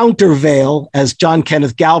basically countervail, as John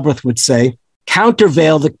Kenneth Galbraith would say,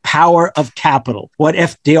 countervail the power of capital, what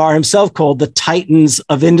FDR himself called the titans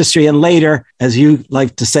of industry, and later, as you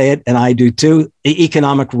like to say it, and I do too, the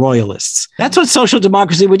economic royalists. That's what social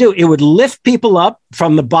democracy would do. It would lift people up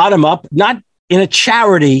from the bottom up, not in a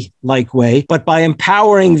charity-like way, but by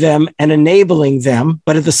empowering them and enabling them,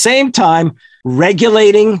 but at the same time,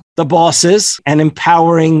 regulating the bosses and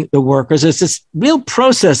empowering the workers. It's this real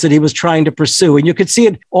process that he was trying to pursue. And you could see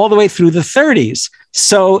it all the way through the 30s.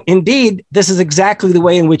 So indeed, this is exactly the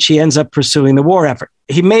way in which he ends up pursuing the war effort.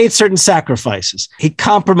 He made certain sacrifices. He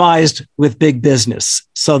compromised with big business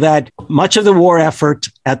so that much of the war effort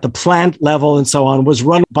at the plant level and so on was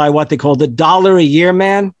run by what they called the $1 a year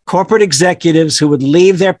man, corporate executives who would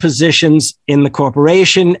leave their positions in the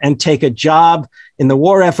corporation and take a job in the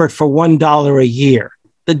war effort for $1 a year.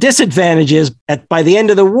 The disadvantage is that by the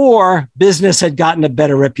end of the war, business had gotten a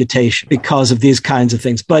better reputation because of these kinds of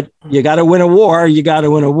things. But you got to win a war, you got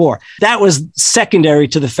to win a war. That was secondary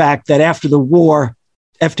to the fact that after the war,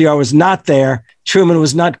 FDR was not there. Truman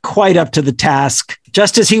was not quite up to the task.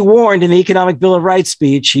 Just as he warned in the Economic Bill of Rights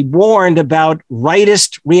speech, he warned about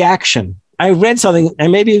rightist reaction. I read something,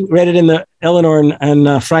 and maybe you read it in the Eleanor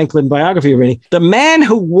and Franklin biography already. The man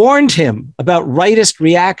who warned him about rightist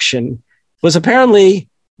reaction was apparently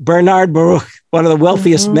Bernard Baruch, one of the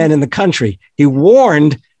wealthiest men in the country. He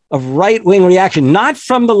warned of right-wing reaction, not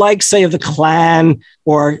from the likes, say, of the Klan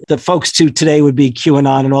or the folks who today would be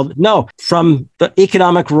QAnon and all. No, from the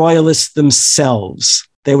economic royalists themselves.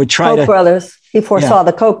 They would try Koch brothers. He foresaw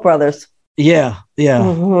the Koch brothers. Yeah.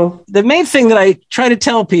 Mm-hmm. The main thing that I try to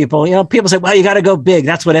tell people, people say, well, you got to go big.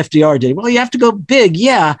 That's what FDR did. Well, you have to go big.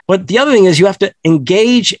 Yeah. But the other thing is you have to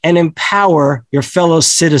engage and empower your fellow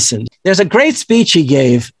citizens. There's a great speech he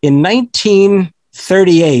gave in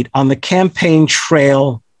 1938 on the campaign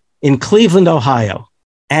trail in Cleveland, Ohio.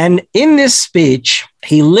 And in this speech,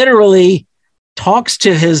 he literally talks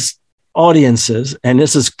to his audiences. And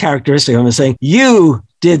this is characteristic of him saying, you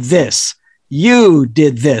did this. You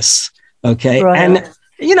did this. Okay. Right. And,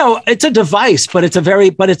 it's a device, but it's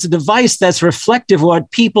a device that's reflective of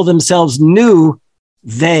what people themselves knew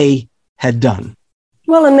they had done.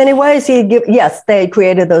 Well, in many ways, they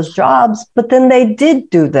created those jobs, but then they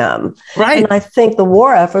did do them. Right. And I think the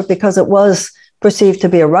war effort, because it was perceived to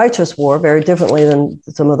be a righteous war, very differently than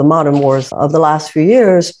some of the modern wars of the last few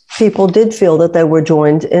years, people did feel that they were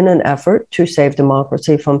joined in an effort to save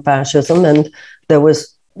democracy from fascism, and there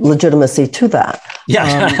was legitimacy to that.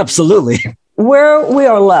 Yeah, absolutely. where we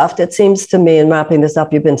are left, it seems to me, in wrapping this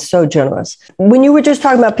up, you've been so generous. When you were just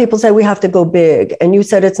talking about people say we have to go big, and you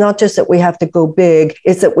said it's not just that we have to go big,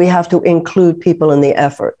 it's that we have to include people in the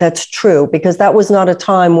effort. That's true, because that was not a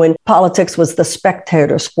time when politics was the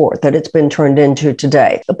spectator sport that it's been turned into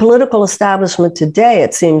today. The political establishment today,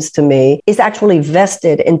 it seems to me, is actually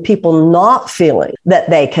vested in people not feeling that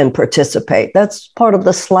they can participate. That's part of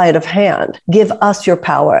the sleight of hand. Give us your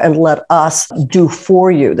power and let us do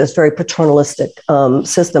for you. This very paternalistic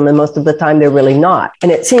system, and most of the time they're really not.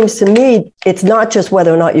 And it seems to me it's not just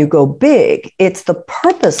whether or not you go big, it's the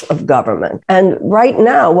purpose of government. And right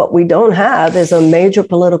now, what we don't have is a major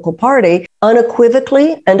political party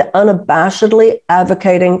unequivocally and unabashedly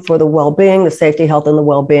advocating for the well-being, the safety, health, and the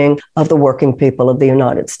well-being of the working people of the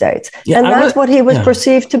United States. Yeah, and that's what he was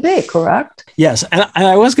perceived to be, correct? Yes. And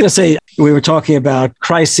I was going to say, we were talking about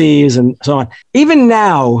crises and so on. Even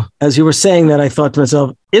now, as you were saying that, I thought to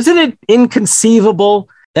myself, isn't it inconceivable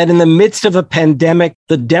that in the midst of a pandemic,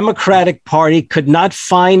 the Democratic Party could not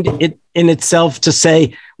find it in itself to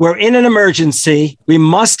say, we're in an emergency, we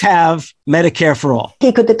must have Medicare for all?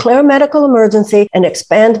 He could declare a medical emergency and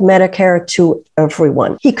expand Medicare to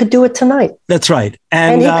everyone. He could do it tonight. That's right.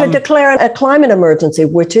 And he could declare a climate emergency,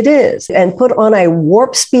 which it is, and put on a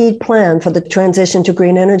warp speed plan for the transition to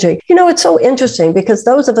green energy. You know, it's so interesting because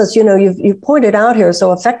those of us, you know, you've pointed out here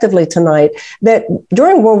so effectively tonight that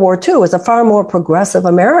during World War II, it was a far more progressive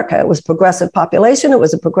America. It was progressive population. It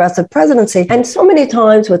was a progressive presidency. And so many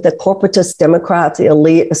times with the corporatist Democrats, the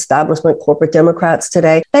elite establishment corporate Democrats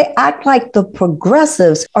today, they act like the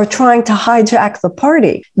progressives are trying to hijack the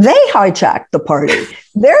party. They hijack the party.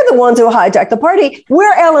 They're the ones who hijack the party.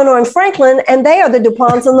 We're Eleanor and Franklin, and they are the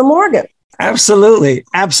DuPonts and the Morgan. Absolutely.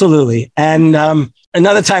 Absolutely. And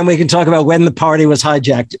another time we can talk about when the party was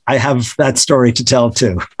hijacked. I have that story to tell,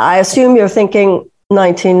 too. I assume you're thinking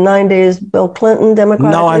 1990s, Bill Clinton,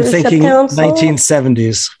 Democratic No, I'm Leadership thinking Council?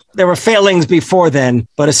 1970s. There were failings before then,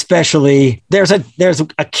 but especially there's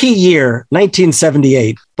a key year,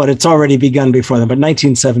 1978, but it's already begun before then, but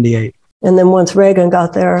 1978. And then once Reagan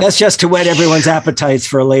got there. That's just to whet everyone's appetites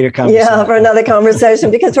for a later conversation. Yeah, for another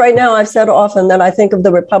conversation. Because right now, I've said often that I think of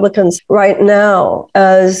the Republicans right now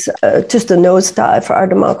as just a nosedive for our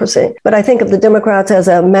democracy. But I think of the Democrats as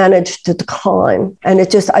a managed decline. And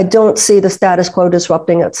I don't see the status quo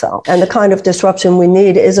disrupting itself. And the kind of disruption we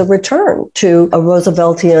need is a return to a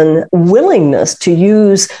Rooseveltian willingness to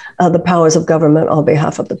use the powers of government on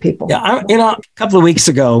behalf of the people. Yeah, a couple of weeks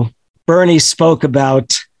ago, Bernie spoke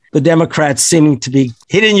about the Democrats seeming to be,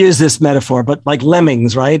 he didn't use this metaphor, but like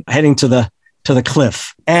lemmings, right? Heading to the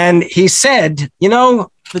cliff. And he said, the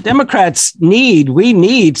Democrats we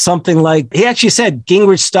need something like, he actually said,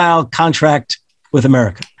 Gingrich style contract with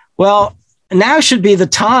America. Well, now should be the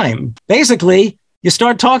time. Basically, you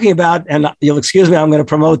start talking about, and you'll excuse me, I'm going to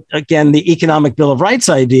promote again the Economic Bill of Rights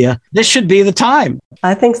idea. This should be the time.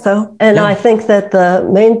 I think so. And I think that the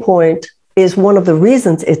main point is one of the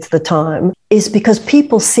reasons it's the time is because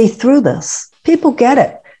people see through this. People get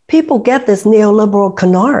it. People get this neoliberal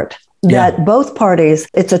canard that both parties,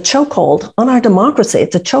 it's a chokehold on our democracy.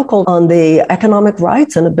 It's a chokehold on the economic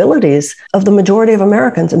rights and abilities of the majority of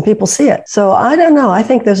Americans, and people see it. So I don't know. I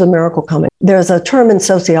think there's a miracle coming. There's a term in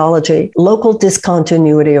sociology, local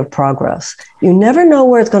discontinuity of progress. You never know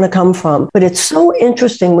where it's going to come from, but it's so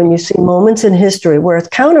interesting when you see moments in history where it's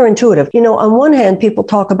counterintuitive. On one hand, people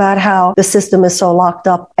talk about how the system is so locked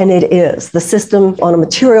up, and it is. The system on a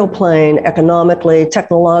material plane, economically,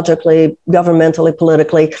 technologically, governmentally,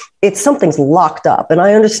 politically, something's locked up. And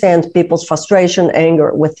I understand people's frustration,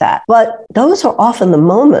 anger with that. But those are often the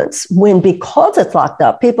moments when, because it's locked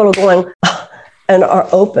up, people are going and are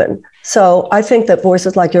open. So I think that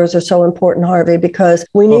voices like yours are so important, Harvey, because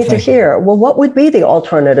we need to hear, what would be the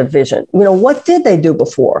alternative vision? What did they do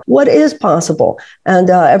before? What is possible? And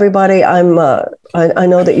everybody, I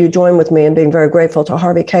know that you join with me in being very grateful to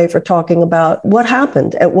Harvey Kaye for talking about what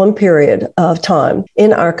happened at one period of time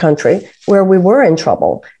in our country where we were in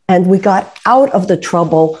trouble. And we got out of the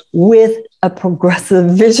trouble with a progressive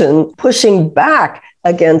vision, pushing back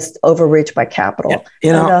against overreach by capital.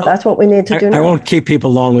 That's what we need to do now. I won't keep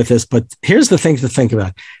people long with this, but here's the thing to think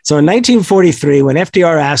about. So in 1943, when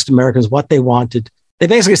FDR asked Americans what they wanted, they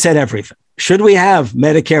basically said everything. Should we have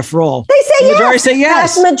Medicare for all? They say yes. Majority say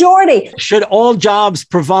yes. Vast majority. Should all jobs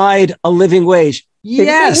provide a living wage?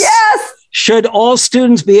 Yes. Yes. Should all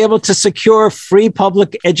students be able to secure free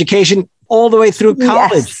public education all the way through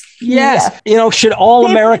college? Yes. Should all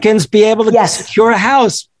Americans be able to secure a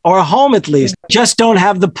house or a home at least? Just don't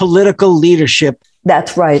have the political leadership.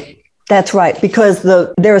 That's right. That's right, because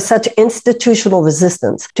there is such institutional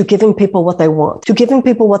resistance to giving people what they want, to giving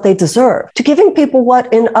people what they deserve, to giving people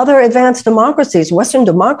what in other advanced democracies, Western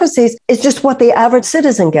democracies, is just what the average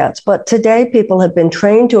citizen gets. But today, people have been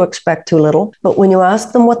trained to expect too little. But when you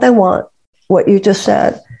ask them what they want, what you just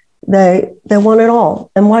said, they want it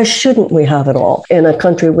all. And why shouldn't we have it all in a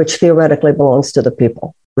country which theoretically belongs to the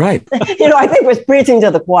people? Right. I think we're preaching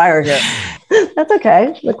to the choir here. That's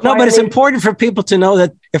okay. No, but it's important for people to know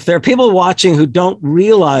that if there are people watching who don't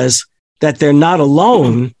realize that they're not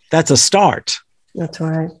alone, that's a start. That's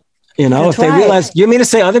right. If they realize, you mean to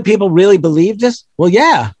say other people really believe this? Well,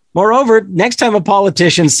 yeah. Moreover, next time a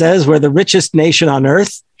politician says we're the richest nation on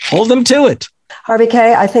earth, hold them to it. Harvey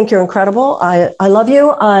K., I think you're incredible. I love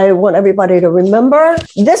you. I want everybody to remember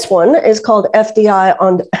this one is called FDR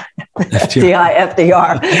on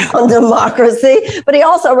democracy. But he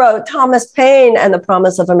also wrote Thomas Paine and the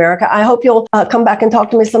Promise of America. I hope you'll come back and talk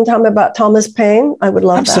to me sometime about Thomas Paine. I would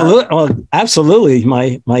love that. Well, absolutely.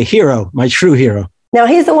 My hero, my true hero. Now,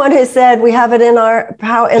 he's the one who said we have it in our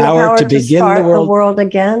power to begin start the world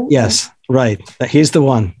again. Yes, right. He's the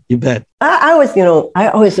one. You bet. I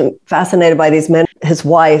always am fascinated by these men, his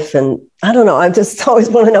wife, and I don't know. I just always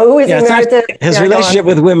want to know who he's married to. His relationship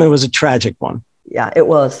with women was a tragic one. Yeah, it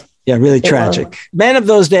was. Yeah, really tragic. Men of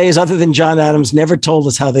those days, other than John Adams, never told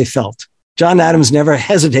us how they felt. John Adams never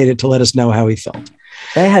hesitated to let us know how he felt.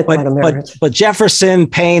 They had quite a marriage. But Jefferson,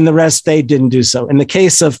 Paine, the rest, they didn't do so. In the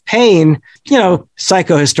case of Paine,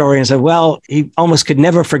 psychohistorians said, well, he almost could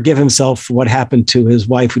never forgive himself for what happened to his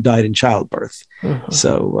wife who died in childbirth. Mm-hmm.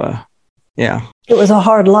 So, yeah. It was a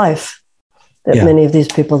hard life that many of these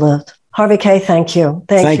people lived. Harvey K., thank you.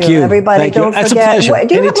 Thank you. Everybody, don't forget.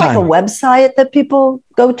 Do you have like a website that people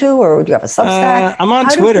go to, or do you have a Substack? I'm on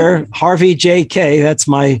Twitter, Harvey JK.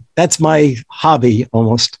 That's my hobby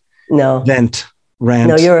almost. No. Rant.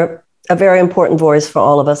 No, you're a very important voice for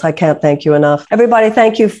all of us. I can't thank you enough. Everybody,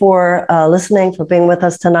 thank you for listening, for being with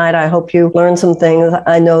us tonight. I hope you learned some things.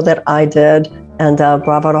 I know that I did. And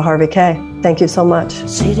bravo to Harvey K. Thank you so much.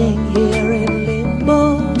 Sitting here in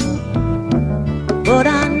limbo, but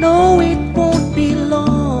I know it won't be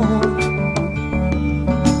long.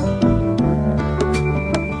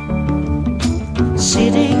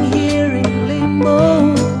 Sitting here in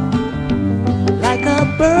limbo, like a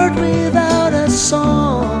bird without a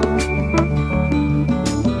song.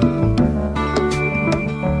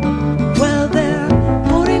 Well, they're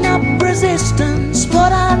putting up resistance,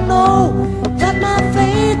 but I know that my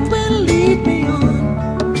faith will lead me on.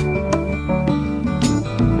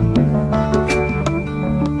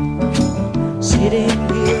 Sitting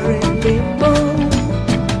here in limbo,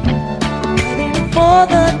 waiting for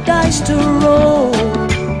the dice to roll.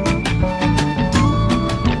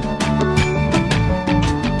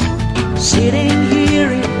 Sitting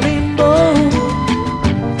here in limbo,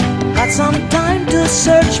 got some time to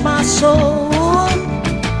search my soul.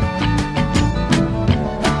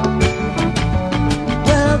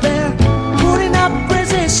 Well, they're putting up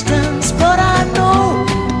resistance, but I know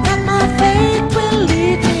that my faith will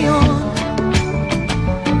lead me on.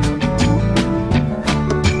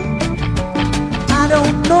 I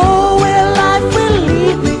don't know where life will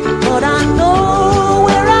lead me, but I know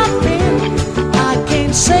where I've been. I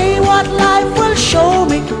can't say what life will show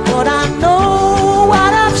me, but I know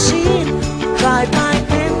what I've seen. Tried my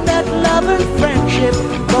hand at love and friendship,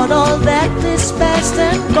 but all that is past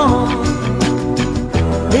and gone.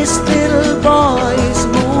 This little boy is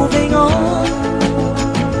moving on.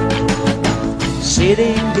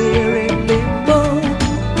 Sitting here in limbo,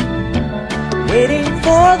 waiting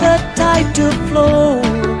for the tide to flow.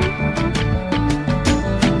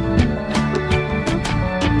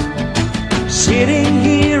 Sitting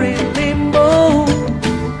here in limbo,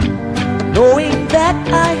 knowing that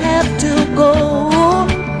I have to go.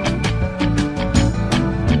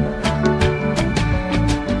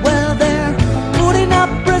 Well, they're putting up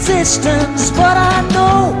resistance, but I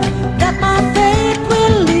know that my faith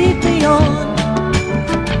will lead me on.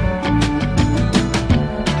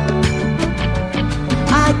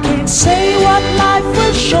 I can't say what life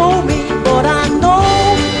will show me, but I know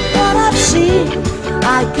what I've seen.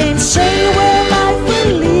 I can't say where life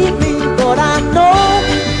will lead me, but I know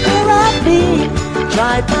where I've been.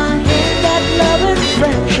 Tried my hand at love and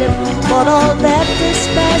friendship, but all that is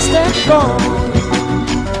past and gone.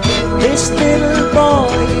 This little boy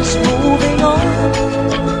is moving on.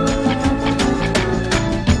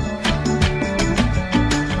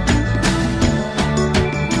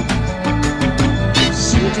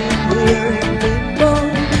 Sitting here in limbo,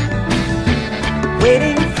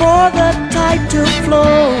 waiting for the tide to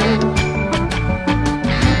flow.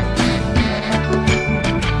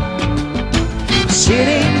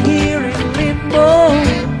 sitting here in limbo,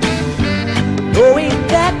 knowing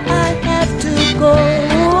that I have to go.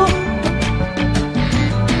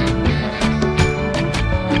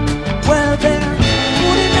 Well, they're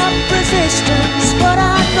putting up resistance, but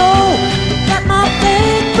I know that my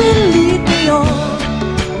faith will lead me on.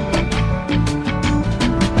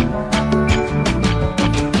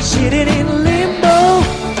 Sitting in limbo,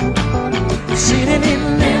 sitting in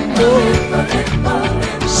limbo,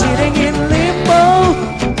 sitting in limbo,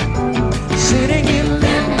 sitting in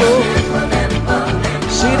limbo,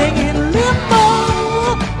 sitting in limbo,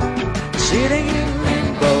 sitting in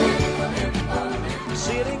limbo,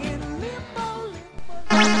 sitting in limbo.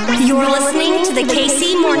 You're listening to the KC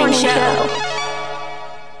Morning Show.